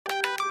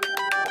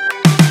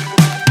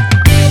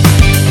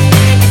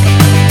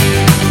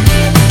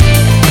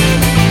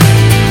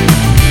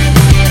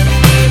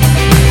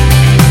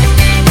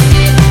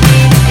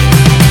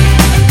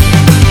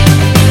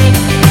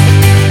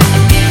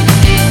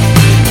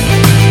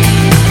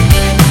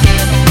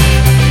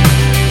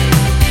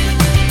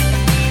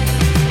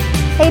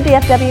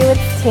DFW,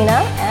 it's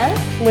Tina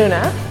and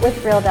Luna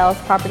with Real Dallas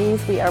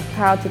Properties. We are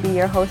proud to be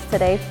your host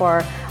today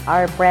for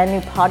our brand new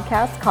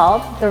podcast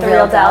called The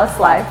Real Dallas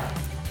Life.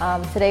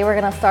 Today we're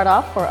going to start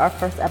off for our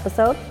first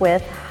episode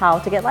with how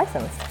to get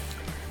licensed.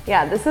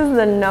 Yeah, this is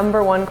the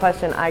number one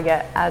question I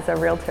get as a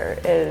realtor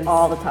is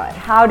All the time.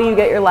 How do you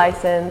get your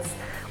license?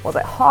 Was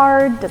it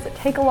hard? Does it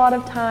take a lot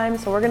of time?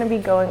 So we're going to be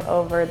going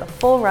over the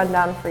full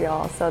rundown for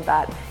y'all so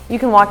that you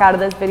can walk out of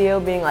this video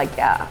being like,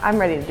 yeah, I'm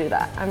ready to do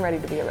that. I'm ready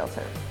to be a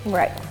realtor.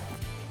 Right.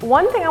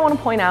 One thing I want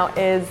to point out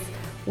is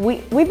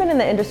we've been in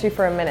the industry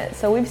for a minute,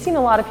 so we've seen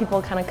a lot of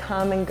people kind of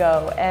come and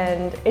go,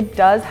 and it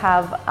does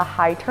have a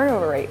high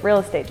turnover rate, real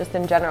estate just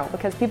in general,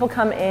 because people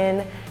come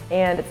in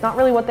and it's not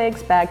really what they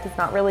expect. It's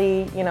not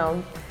really,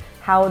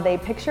 how they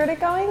pictured it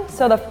going.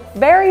 So the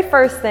very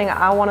first thing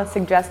I want to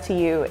suggest to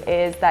you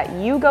is that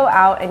you go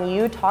out and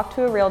you talk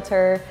to a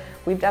realtor.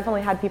 We've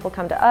definitely had people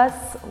come to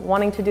us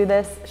wanting to do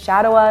this,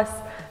 shadow us,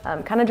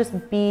 kind of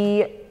just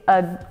be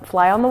a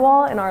fly on the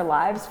wall in our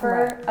lives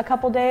for a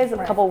couple days,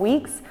 a couple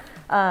weeks,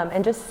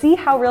 and just see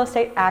how real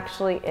estate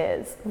actually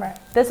is. Right.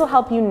 This will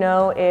help you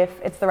know if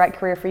it's the right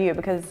career for you,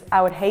 because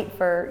I would hate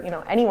for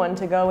anyone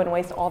to go and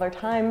waste all their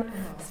time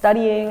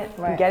studying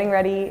and getting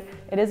ready.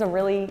 It is a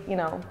really,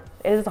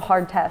 it is a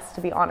hard test,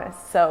 to be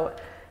honest. So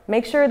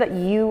make sure that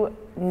you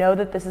know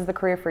that this is the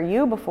career for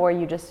you before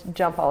you just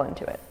jump all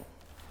into it.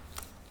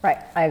 Right,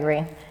 I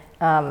agree.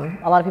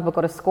 A lot of people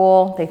go to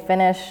school, they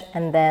finish,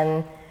 and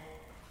then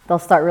they'll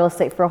start real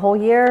estate for a whole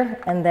year,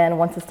 and then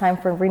once it's time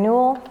for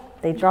renewal,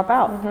 they drop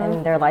out,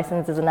 and their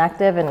license is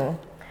inactive, and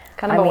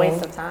Kind of a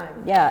waste of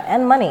time. Yeah,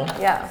 and money.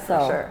 Yeah, so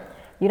for sure.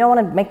 You don't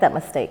want to make that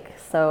mistake.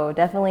 So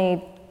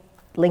definitely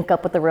link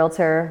up with the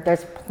realtor.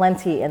 There's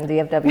plenty in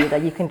DFW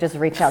that you can just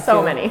reach out to.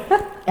 So many.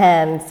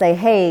 And say,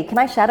 hey, can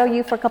I shadow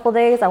you for a couple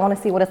days? I want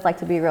to see what it's like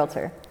to be a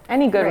realtor.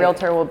 Any good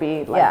realtor will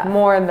be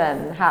more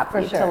than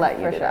happy to let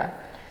you do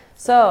that.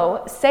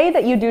 So say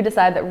that you do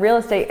decide that real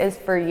estate is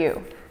for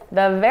you.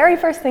 The very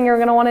first thing you're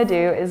going to want to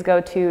do is go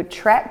to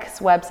TREC's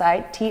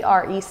website,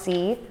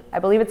 TREC, I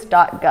believe it's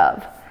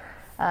 .gov.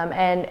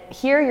 And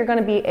here you're going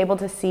to be able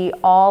to see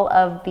all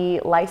of the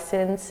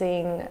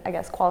licensing,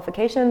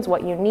 qualifications,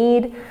 what you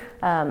need,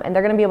 and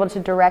they're going to be able to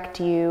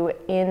direct you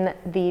in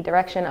the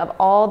direction of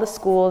all the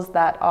schools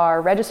that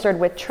are registered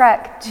with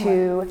TREC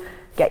to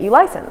get you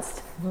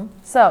licensed.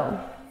 So,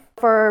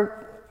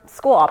 for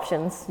school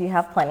options, you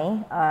have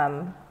plenty.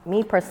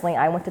 Me personally,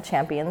 I went to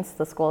Champions,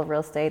 the School of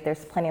Real Estate.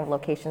 There's plenty of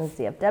locations,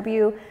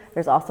 DFW.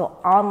 There's also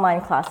online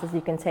classes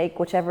you can take,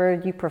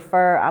 whichever you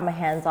prefer. I'm a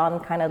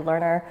hands-on kind of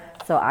learner,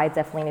 so I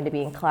definitely need to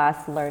be in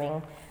class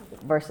learning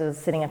versus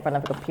sitting in front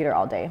of a computer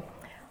all day.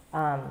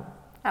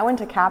 I went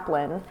to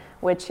Kaplan,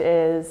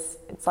 it's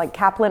like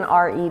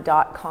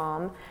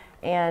kaplanre.com,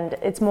 and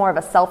it's more of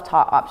a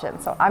self-taught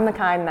option. So I'm the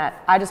kind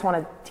that I just want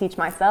to teach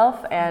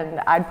myself, and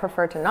I'd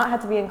prefer to not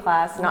have to be in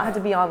class, not have to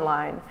be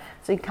online.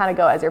 So you kind of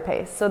go as your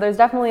pace. So there's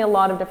definitely a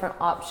lot of different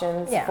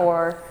options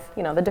for,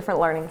 the different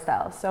learning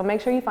styles. So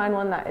make sure you find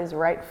one that is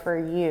right for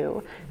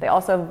you. They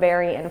also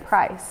vary in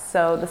price.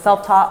 So the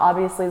self-taught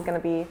obviously is going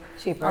to be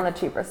on the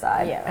cheaper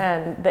side. Yeah.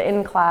 And the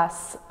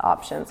in-class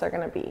options are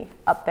going to be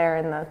up there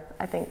in the,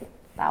 I think,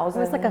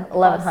 thousands. It was like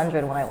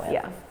 $1,100 when I went.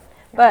 Yeah.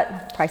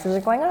 But prices are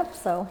going up,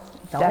 so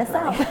don't miss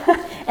out.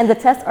 And the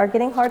tests are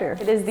getting harder.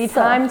 It is the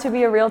time to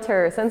be a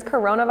realtor. Since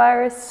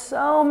coronavirus,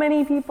 so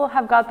many people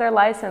have got their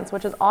license,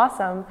 which is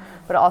awesome,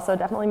 but it also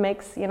definitely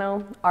makes,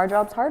 our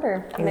jobs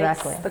harder.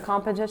 Exactly. Makes the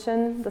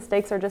competition, the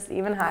stakes are just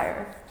even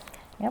higher.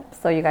 Yep,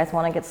 so you guys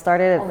want to get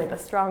started? Only the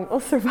strong will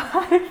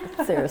survive.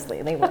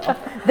 Seriously, they will.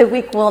 The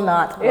weak will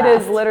not last. It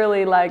is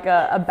literally like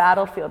a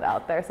battlefield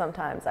out there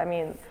sometimes. I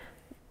mean,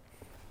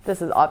 this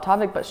is off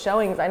topic, but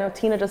showings. I know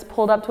Tina just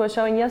pulled up to a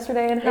showing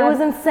yesterday and it was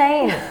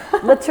insane.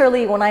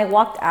 Literally, when I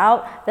walked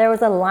out, there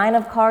was a line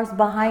of cars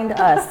behind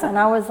us, and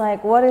I was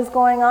like, what is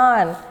going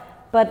on?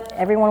 But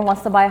everyone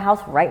wants to buy a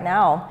house right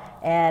now,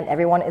 and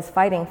everyone is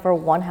fighting for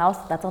one house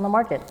that's on the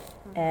market,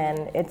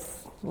 and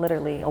it's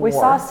literally a war. We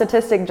saw a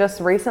statistic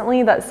just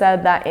recently that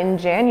said that in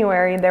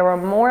January, there were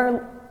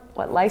more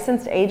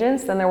licensed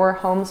agents than there were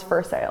homes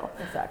for sale.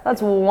 Exactly.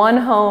 That's one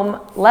home,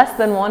 less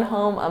than one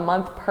home a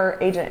month per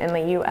agent in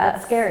the U.S.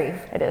 That's scary.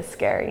 It is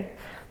scary.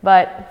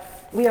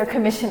 But we are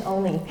commission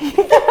only.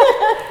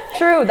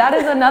 True. That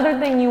is another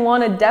thing you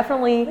want to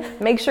definitely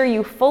make sure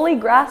you fully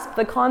grasp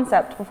the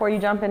concept before you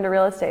jump into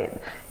real estate.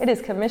 It is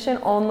commission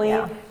only.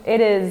 Yeah.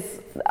 It is,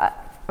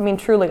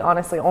 truly,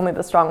 honestly, only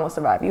the strong will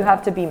survive. You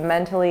have to be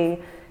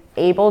mentally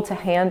able to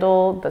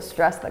handle the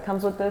stress that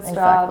comes with this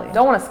job.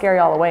 Don't want to scare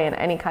y'all away in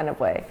any kind of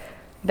way.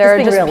 There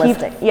are just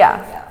realistic.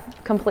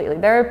 Completely.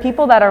 There are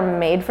people that are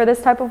made for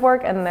this type of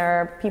work, and there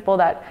are people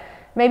that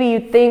maybe you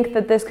think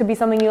that this could be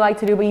something you like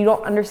to do, but you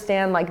don't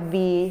understand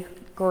the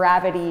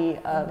gravity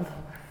of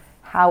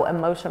how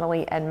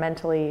emotionally and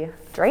mentally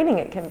draining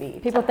it can be.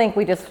 People think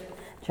we just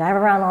drive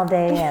around all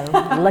day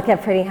and look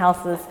at pretty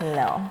houses.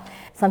 No.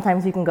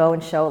 Sometimes you can go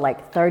and show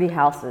 30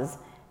 houses,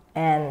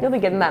 And You'll be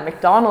getting that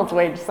McDonald's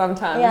wage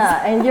sometimes.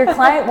 yeah, and your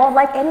client won't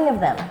like any of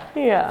them.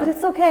 Yeah. But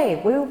it's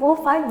okay. We'll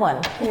find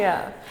one.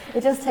 Yeah.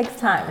 It just takes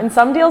time. And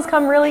some deals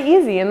come really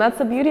easy, and that's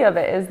the beauty of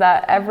it, is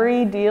that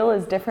every deal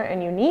is different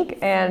and unique,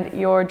 and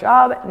your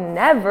job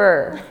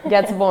never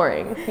gets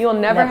boring. You will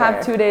never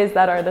have 2 days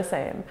that are the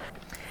same.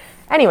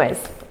 Anyways.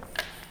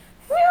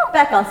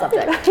 Back on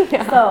subject.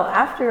 Yeah. So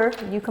after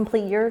you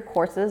complete your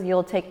courses,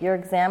 you'll take your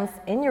exams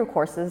in your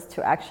courses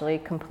to actually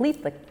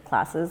complete the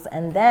classes,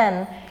 and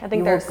then I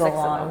think you there's will go 6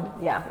 of on.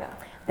 them. Yeah. Yeah.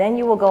 Then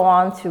you will go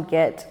on to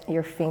get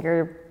your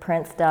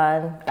fingerprints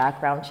done,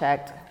 background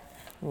checked,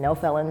 no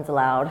felons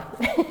allowed.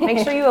 Make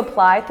sure you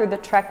apply through the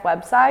Trek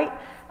website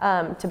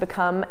to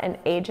become an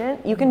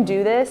agent. You can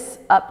do this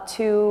up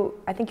to,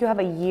 I think you have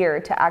a year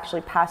to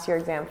actually pass your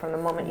exam from the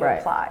moment you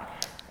apply.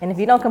 And if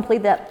you don't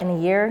complete that in a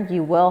year,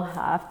 you will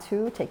have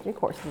to take your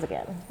courses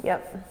again.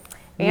 Yep.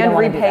 You And don't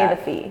wanna do repay the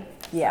that. fee.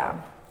 Yeah.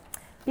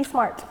 Be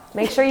smart.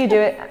 Make sure you do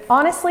it.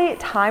 Honestly,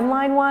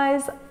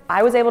 timeline-wise,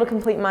 I was able to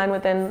complete mine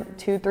within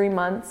 2-3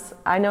 months.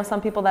 I know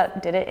some people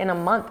that did it in a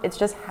month. It's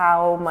just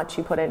how much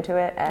you put into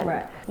it,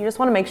 and you just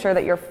want to make sure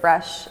that you're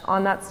fresh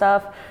on that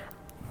stuff.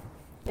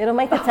 It'll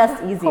make the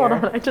test easier. Hold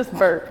on, I just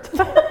burped.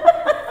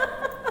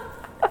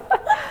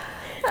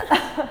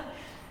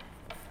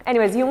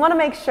 Anyways, you want to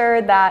make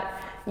sure that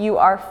you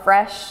are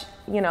fresh,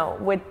 you know,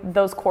 with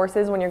those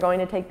courses when you're going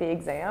to take the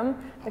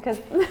exam, because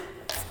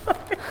all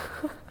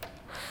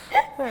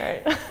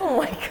right. Oh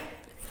my God.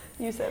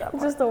 You say that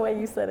part. Just the way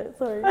you said it,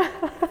 sorry.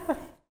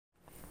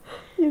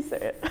 You say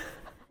it.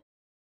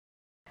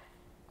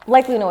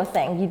 Like Luna was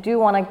saying, you do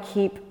want to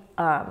keep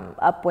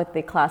up with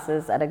the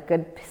classes at a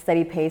good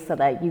steady pace so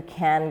that you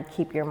can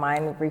keep your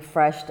mind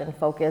refreshed and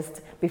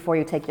focused before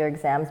you take your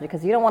exams,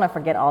 because you don't want to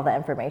forget all the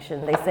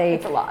information. They say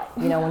It's a lot.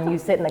 You know, when you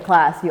sit in the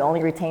class, you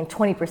only retain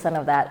 20%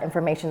 of that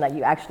information that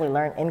you actually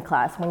learn in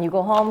class. When you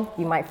go home,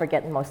 you might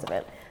forget most of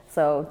it.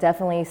 So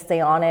definitely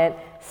stay on it,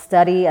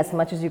 study as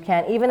much as you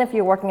can, even if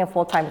you're working a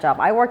full-time job.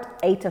 I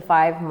worked 8 to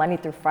 5 Monday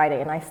through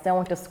Friday, and I still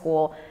went to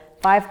school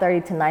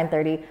 5:30 to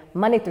 9:30,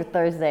 Monday through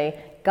Thursday,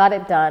 got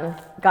it done,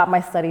 got my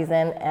studies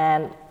in,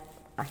 and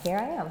here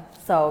I am.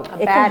 So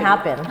it can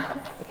happen.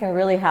 It can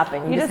really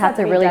happen. You just have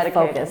to really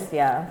focus.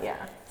 Yeah.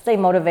 Stay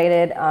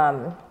motivated.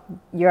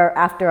 You're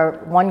after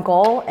one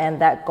goal, and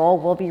that goal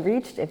will be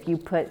reached if you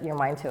put your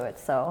mind to it.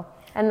 So.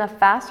 And the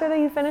faster that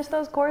you finish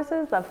those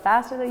courses, the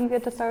faster that you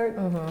get to start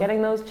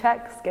getting those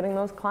checks, getting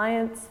those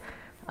clients,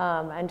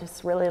 and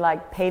just really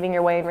like paving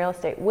your way in real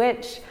estate,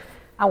 which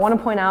I want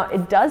to point out,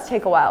 it does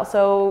take a while.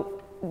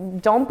 So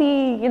don't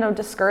be, you know,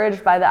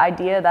 discouraged by the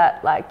idea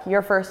that like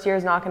your first year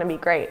is not going to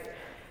be great.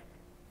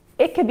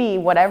 It could be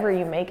whatever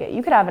you make it.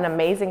 You could have an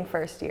amazing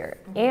first year.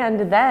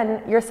 And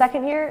then your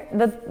second year,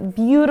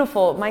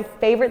 my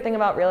favorite thing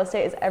about real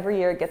estate is every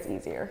year it gets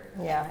easier.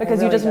 Yeah. Because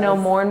really you just know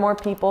does. more and more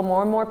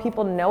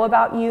people know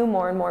about you,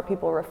 more and more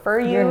people refer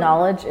you. Your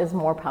knowledge is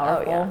more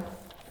powerful.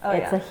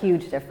 It's a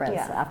huge difference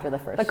after the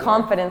first year. The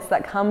confidence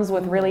that comes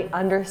with really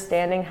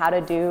understanding how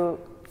to do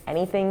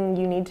anything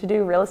you need to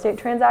do real estate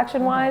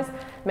transaction wise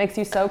makes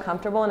you so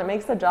comfortable, and it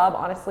makes the job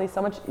honestly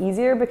so much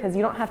easier because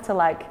you don't have to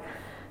like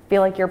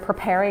feel like you're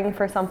preparing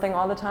for something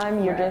all the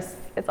time. You're just,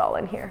 it's all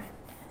in here.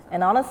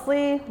 And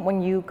honestly,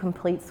 when you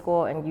complete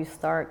school and you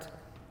start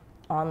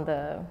on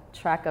the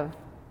track of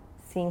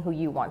seeing who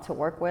you want to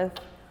work with,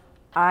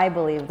 I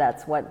believe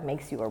that's what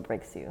makes you or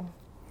breaks you.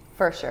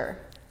 For sure.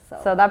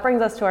 So that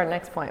brings us to our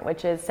next point,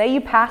 which is, say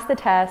you pass the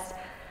test,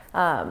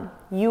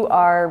 you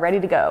are ready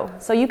to go.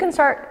 So you can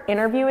start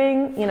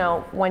interviewing, you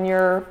know, when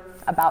you're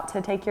about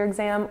to take your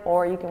exam,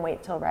 or you can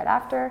wait till right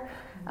after.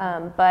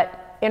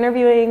 But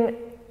interviewing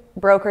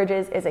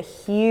brokerages is a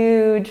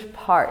huge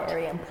part.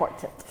 Very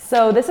important.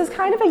 So this is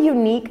kind of a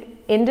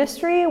unique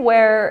industry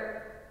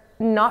where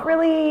not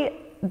really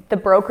the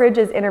brokerage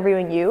is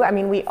interviewing you. I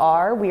mean, we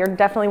are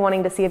definitely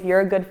wanting to see if you're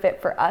a good fit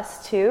for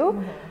us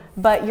too,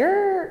 but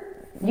you're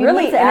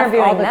really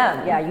interviewing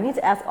them. Yeah, you need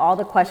to ask all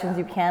the questions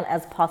you can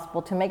as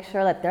possible to make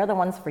sure that they're the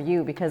ones for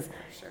you, because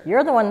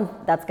you're the one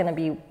that's going to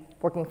be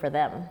working for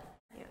them.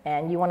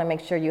 And you want to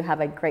make sure you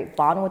have a great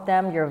bond with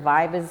them, your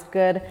vibe is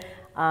good.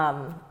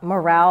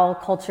 Morale,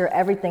 culture,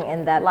 everything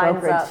in that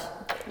brokerage,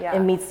 it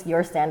meets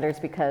your standards,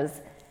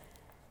 because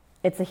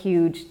it's a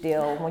huge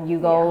deal when you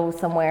go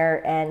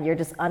somewhere and you're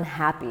just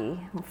unhappy.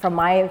 From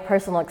my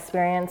personal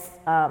experience,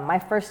 my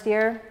first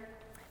year,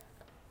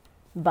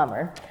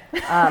 bummer.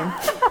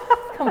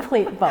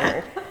 Complete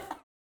bummer.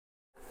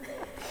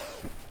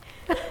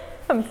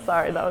 I'm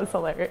sorry, that was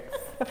hilarious.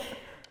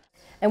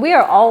 And we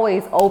are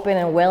always open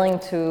and willing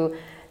to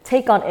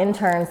take on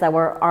interns that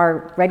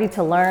are ready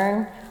to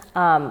learn,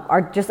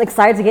 are just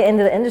excited to get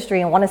into the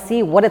industry and want to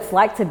see what it's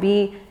like to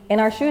be in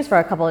our shoes for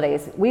a couple of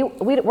days.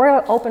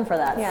 We're open for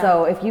that. Yeah.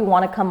 So if you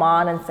want to come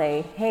on and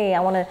say, hey, I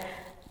want to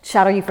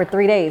shadow you for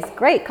 3 days,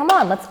 great, come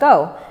on, let's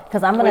go.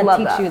 Because I'm going to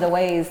teach you the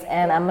ways,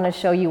 and I'm going to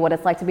show you what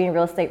it's like to be in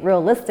real estate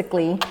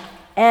realistically,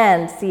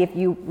 and see if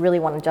you really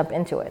want to jump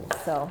into it.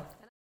 So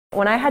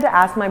When I had to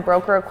ask my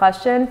broker a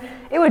question,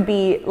 it would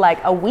be like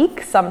a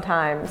week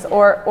sometimes,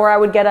 or I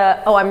would get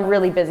oh, I'm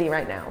really busy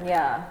right now.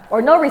 Yeah.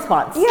 Or no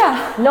response.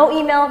 Yeah. No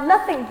email,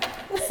 nothing.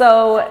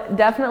 So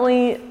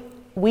definitely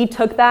we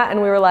took that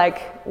and we were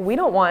like, we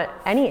don't want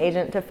any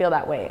agent to feel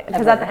that way.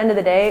 Because at the end of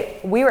the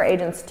day, we were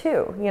agents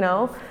too, you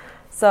know?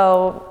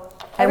 So,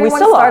 and everyone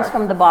we still starts are.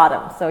 from the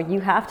bottom. So you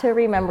have to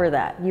remember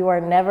that. You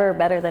are never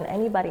better than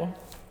anybody.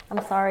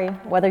 I'm sorry.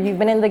 Whether you've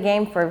been in the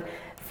game for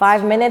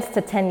 5 minutes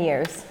to 10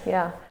 years.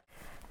 Yeah.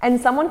 And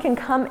someone can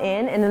come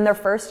in and in their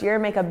first year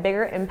make a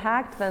bigger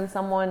impact than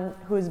someone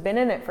who's been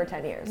in it for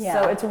 10 years.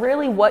 Yeah. So it's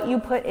really what you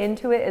put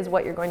into it is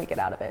what you're going to get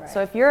out of it. Right.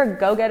 So if you're a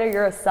go-getter,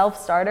 you're a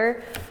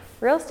self-starter,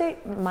 real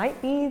estate might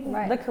be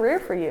the career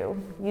for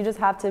you. You just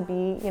have to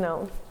be, you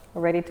know,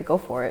 ready to go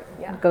for it.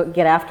 Yeah. Go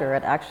get after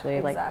it, actually.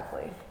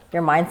 Exactly. Like,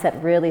 your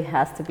mindset really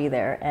has to be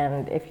there.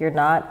 And if you're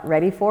not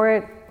ready for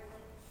it,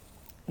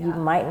 you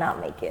might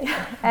not make it.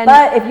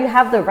 But if you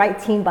have the right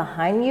team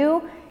behind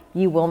you,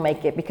 you will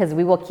make it, because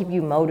we will keep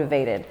you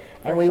motivated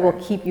and we will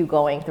keep you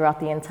going throughout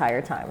the entire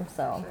time.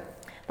 So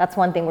that's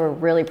one thing we're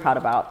really proud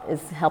about,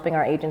 is helping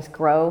our agents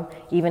grow,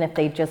 even if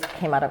they just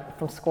came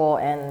from school,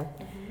 and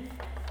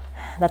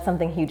that's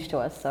something huge to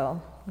us.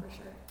 So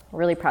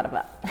really proud of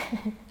that.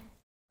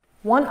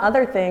 One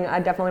other thing I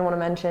definitely want to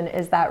mention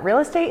is that real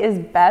estate is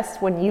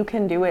best when you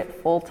can do it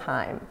full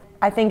time.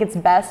 I think it's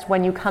best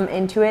when you come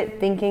into it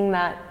thinking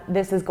that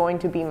this is going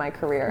to be my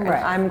career and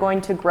I'm going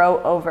to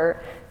grow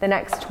over the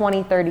next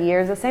 20, 30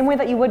 years, the same way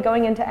that you would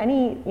going into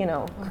any, you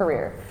know,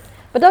 career.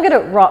 But don't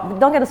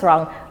get us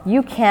wrong.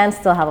 You can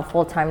still have a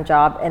full-time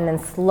job and then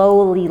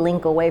slowly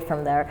link away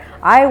from there.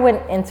 I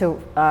went into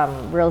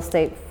real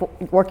estate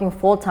working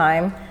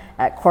full-time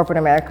at corporate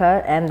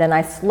America, and then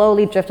I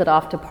slowly drifted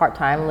off to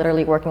part-time,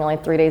 literally working only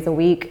 3 days a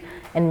week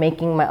and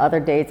making my other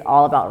days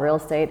all about real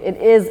estate. It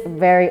is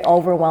very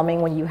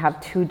overwhelming when you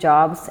have 2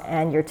 jobs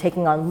and you're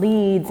taking on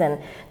leads and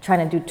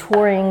trying to do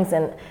tours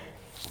and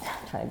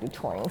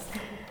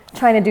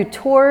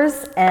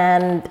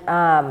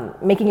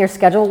making your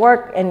schedule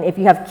work. And if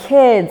you have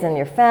kids and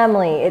your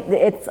family,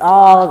 it's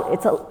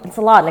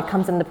a lot, and it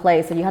comes into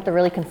play. So you have to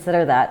really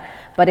consider that.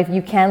 But if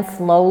you can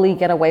slowly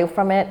get away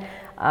from it,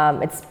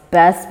 it's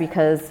best,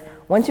 because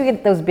once you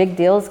get those big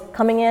deals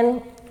coming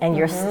in and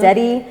you're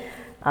steady,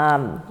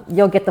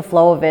 you'll get the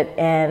flow of it,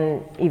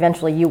 and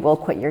eventually you will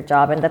quit your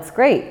job. And that's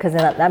great, because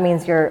then that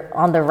means you're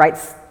on the right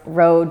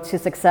road to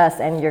success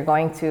and you're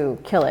going to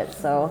kill it.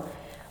 So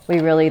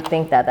we really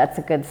think that that's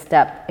a good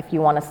step if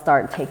you want to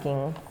start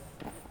taking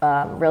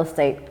real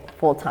estate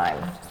full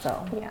time.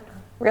 So yeah,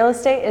 real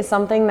estate is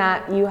something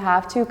that you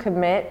have to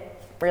commit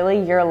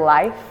really your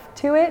life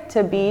to it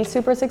to be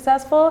super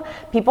successful.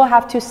 People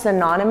have to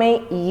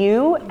synonymate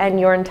you and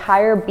your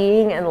entire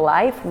being and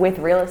life with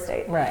real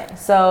estate. Right.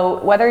 So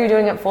whether you're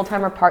doing it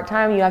full-time or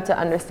part-time, you have to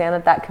understand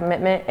that that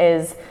commitment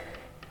is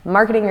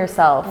marketing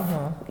yourself,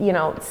 you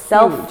know,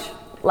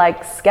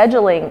 like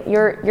scheduling.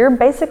 You're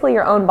basically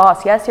your own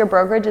boss. Yes, your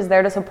brokerage is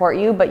there to support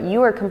you, but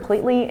you are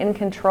completely in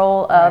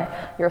control of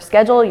your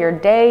schedule, your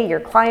day, your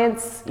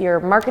clients, your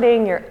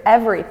marketing, your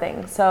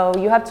everything. So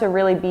you have to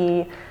really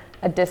be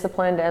a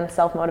disciplined and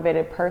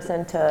self-motivated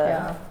person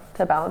to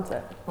balance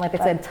it. Like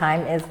I said,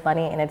 time is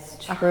money, and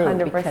it's true.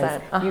 100%. Because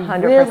you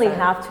 100%. really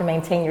have to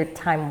maintain your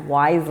time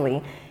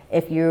wisely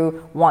if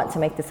you want to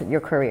make this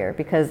your career,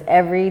 because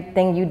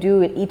everything you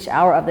do at each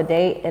hour of the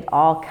day, it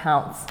all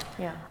counts.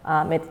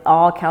 It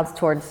all counts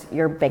towards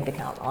your bank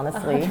account,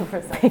 honestly.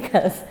 100%.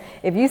 Because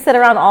if you sit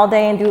around all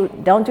day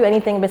and don't do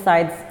anything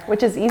besides,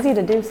 which is easy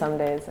to do some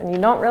days, and you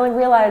don't really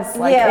realize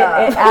it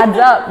adds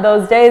up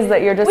those days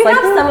that you're just we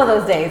have some of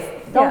those days.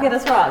 Don't get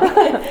us wrong.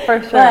 For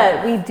sure.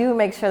 But we do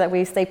make sure that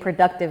we stay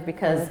productive,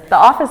 because the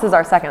office is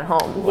our second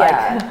home.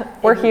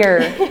 Like, we're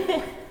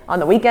here on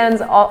the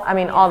weekends,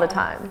 all the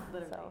time.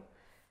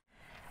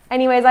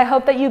 Anyways, I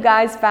hope that you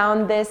guys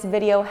found this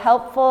video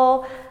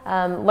helpful,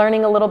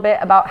 learning a little bit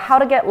about how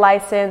to get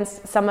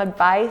licensed, some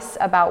advice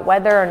about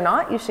whether or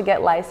not you should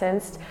get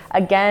licensed.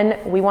 Again,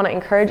 we want to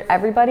encourage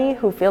everybody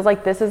who feels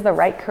like this is the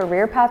right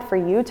career path for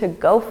you to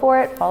go for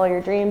it, follow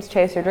your dreams,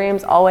 chase your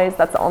dreams, always.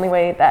 That's the only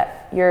way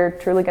that you're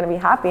truly going to be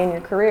happy in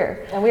your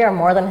career. And we are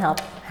more than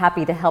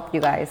happy to help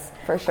you guys.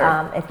 For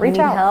sure. If you need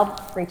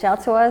help, reach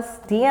out to us,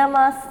 DM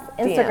us,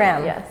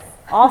 Instagram. Yes.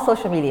 All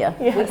social media.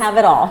 Yes. We have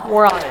it all.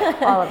 We're on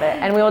it, all of it.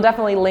 And we will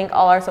definitely link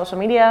all our social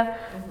media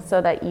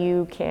so that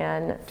you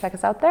can check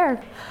us out there.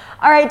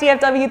 All right,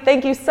 DFW,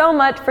 thank you so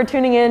much for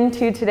tuning in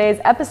to today's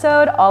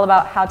episode, all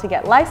about how to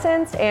get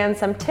licensed and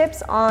some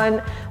tips on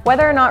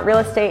whether or not real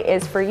estate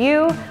is for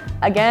you.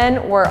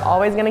 Again, we're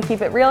always going to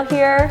keep it real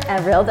here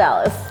at Real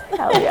Dallas.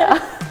 Hell yeah.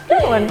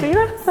 Good one,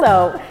 Tina.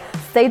 So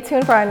stay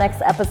tuned for our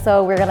next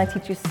episode. We're going to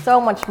teach you so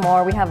much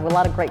more. We have a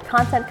lot of great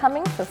content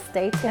coming, so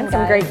stay tuned, and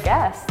some great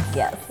guests.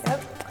 Yes.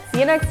 Yep. See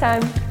you next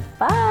time.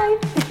 Bye.